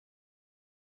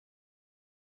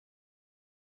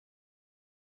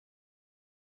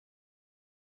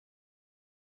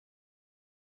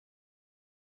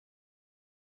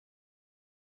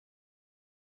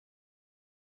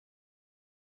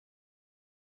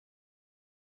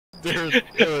One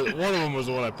of them was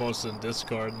the one I posted in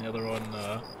Discord, and the other one,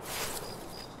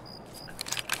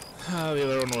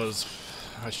 was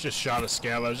I just shot a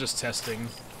scav. I was just testing.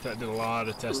 I did a lot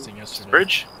of testing yesterday.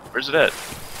 Bridge? Where's it at?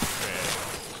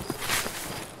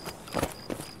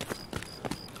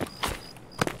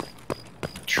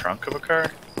 Trunk of a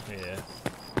car? Yeah.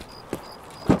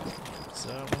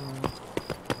 So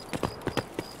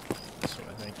this one,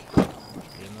 I think.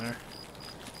 Should be in there.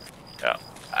 Yeah.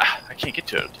 Ah, I can't get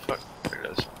to it. What the fuck? There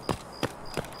it is.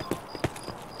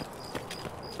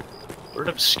 What an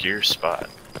obscure spot.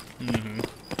 Mm-hmm.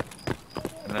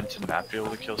 And then to not be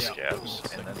able to kill scavs.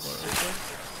 And then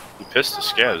Second you pissed the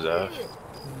scavs off.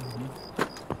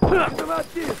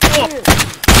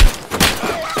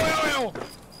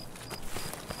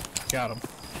 Got him.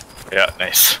 Yeah,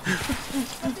 nice.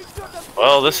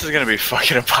 Well, this is gonna be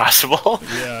fucking impossible.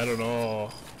 Yeah, I don't know.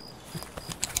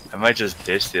 I might just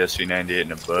ditch the SV98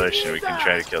 in a bush and we can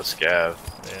try to kill scav.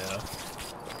 Yeah.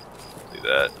 Do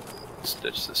that. Let's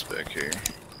ditch this back here.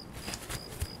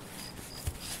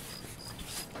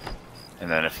 And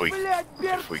then if we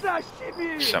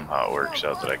somehow it works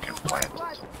out that I can plant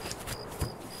it.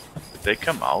 Did they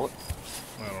come out?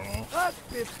 I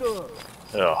don't know.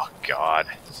 Oh god.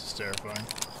 This is terrifying.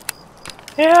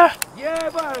 Yeah.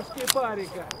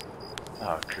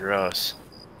 Oh, gross.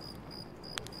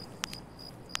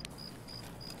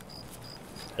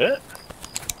 Huh?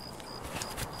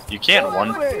 You can't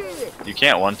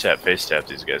one tap face tap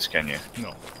these guys, can you?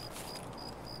 No.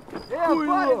 I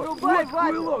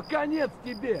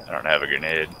don't have a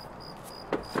grenade.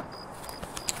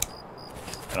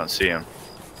 I don't see him.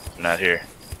 They're not here.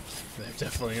 They're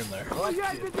definitely in there. Oh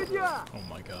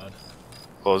my god.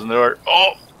 Closing the door.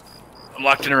 Oh! I'm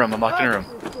locked in a room. I'm locked in a room.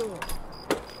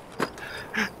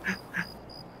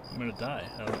 I'm gonna die.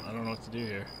 I don't know what to do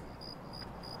here.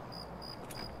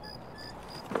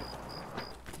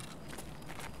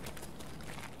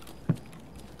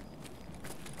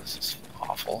 This is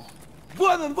awful.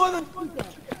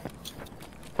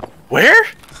 Where?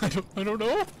 I don't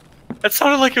know. That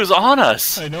sounded like it was on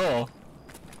us. I know.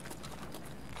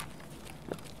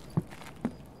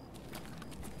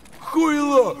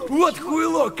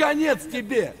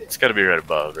 It's gotta be right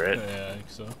above, right? Yeah, I think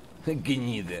so.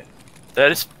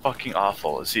 That is fucking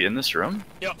awful. Is he in this room?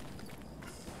 Yep.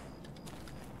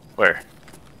 Where?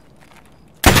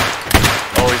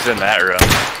 Oh, he's in that room.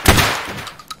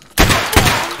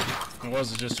 It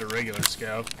wasn't just a regular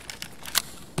scout.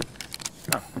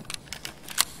 Oh.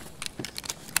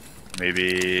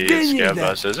 Maybe Scav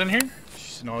Bus is in here?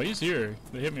 No, he's here.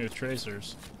 They hit me with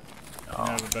tracers. Oh.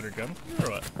 I have a better gun or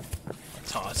what?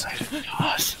 Toss.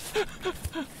 Toss. I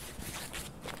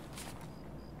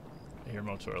hear him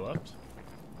up to our left.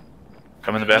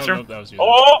 Come in the bathroom. No, that was you.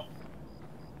 Oh!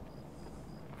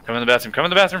 Come in the bathroom. Come in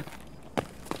the bathroom.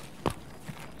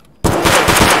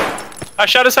 I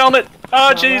shot his helmet.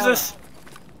 Oh, Jesus.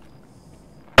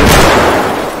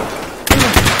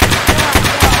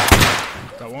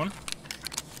 Got one.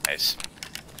 Nice.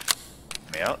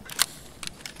 Me out.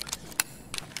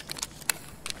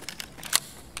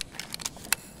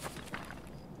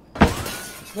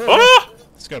 Oh!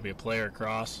 It's gotta be a player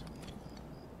across.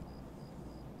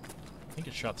 I think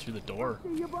it shot through the door.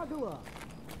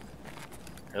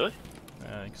 Really? Yeah,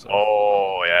 I think so.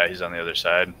 Oh, yeah, he's on the other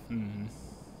side. Mm-hmm.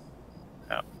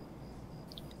 Yeah.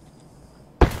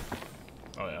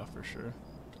 Oh yeah, for sure.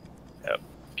 Yep.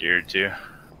 Geared too.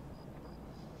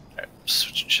 Alright,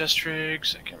 switch chest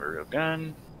rigs. I can have a real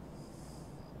gun.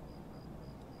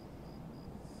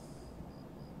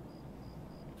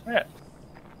 Alright.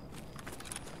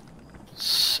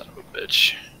 Son of a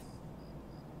bitch.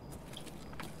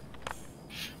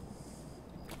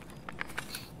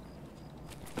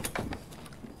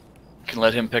 Can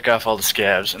let him pick off all the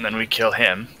scavs and then we kill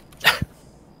him.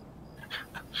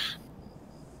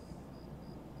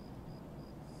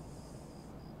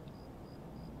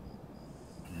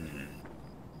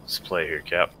 Let's play here,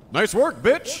 Cap. Nice work,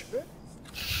 bitch!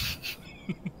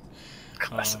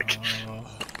 Classic.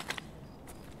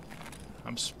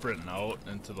 I'm sprinting out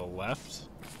and to the left,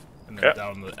 and then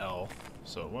down the L.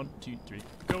 So 1, 2, 3,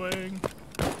 going.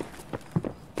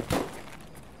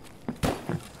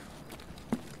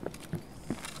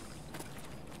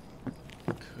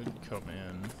 Could come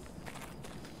in.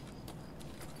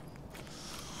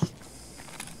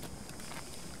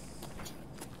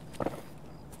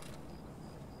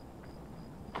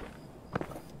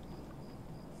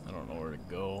 I don't know where to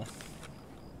go.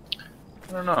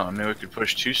 I don't know. I mean, we could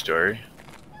push 2-story.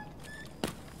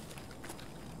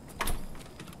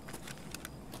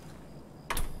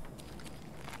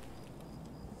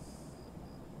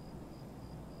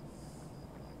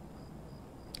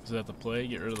 Is that the play?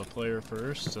 Get rid of the player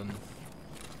first, and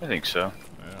I think so.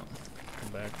 yeah,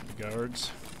 come back to the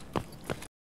guards.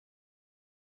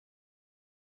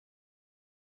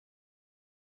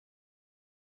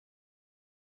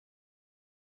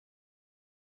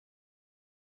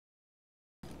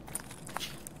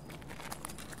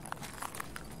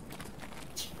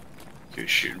 Who's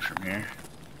shooting from here?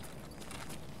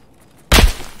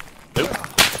 Nope.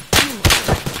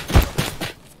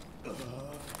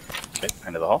 Okay,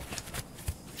 into the hall.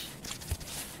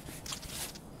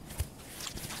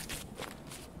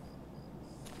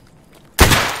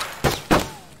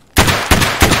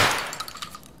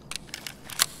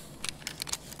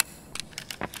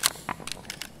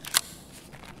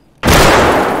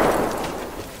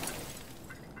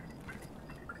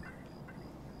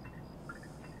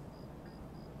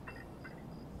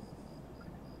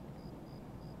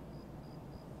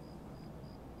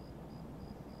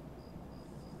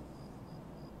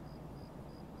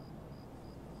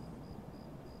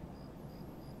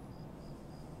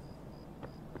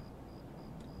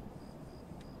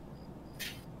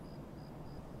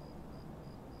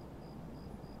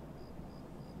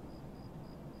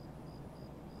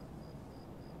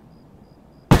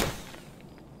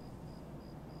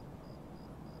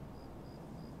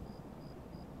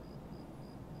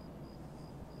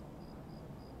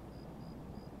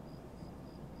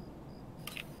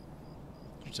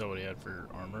 Did you tell what he had for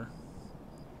armor?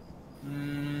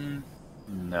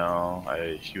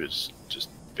 No, he was just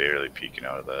barely peeking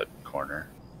out of that corner.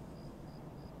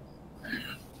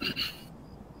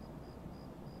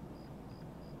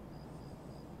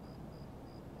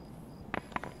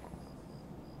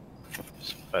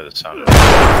 Just by the sound of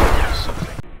something.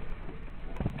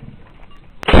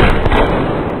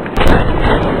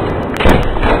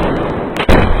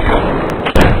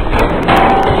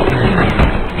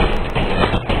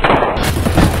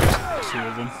 Two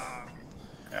of them.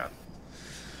 Yeah.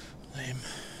 Lame.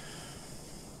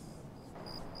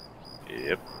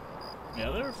 Yep.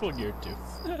 Yeah, they were full geared too.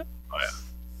 Oh yeah.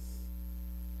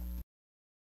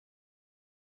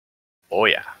 Oh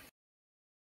yeah.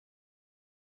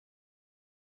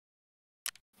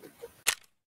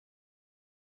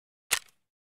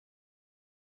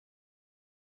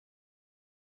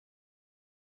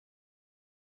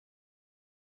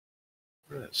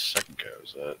 Where that second guy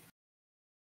was at?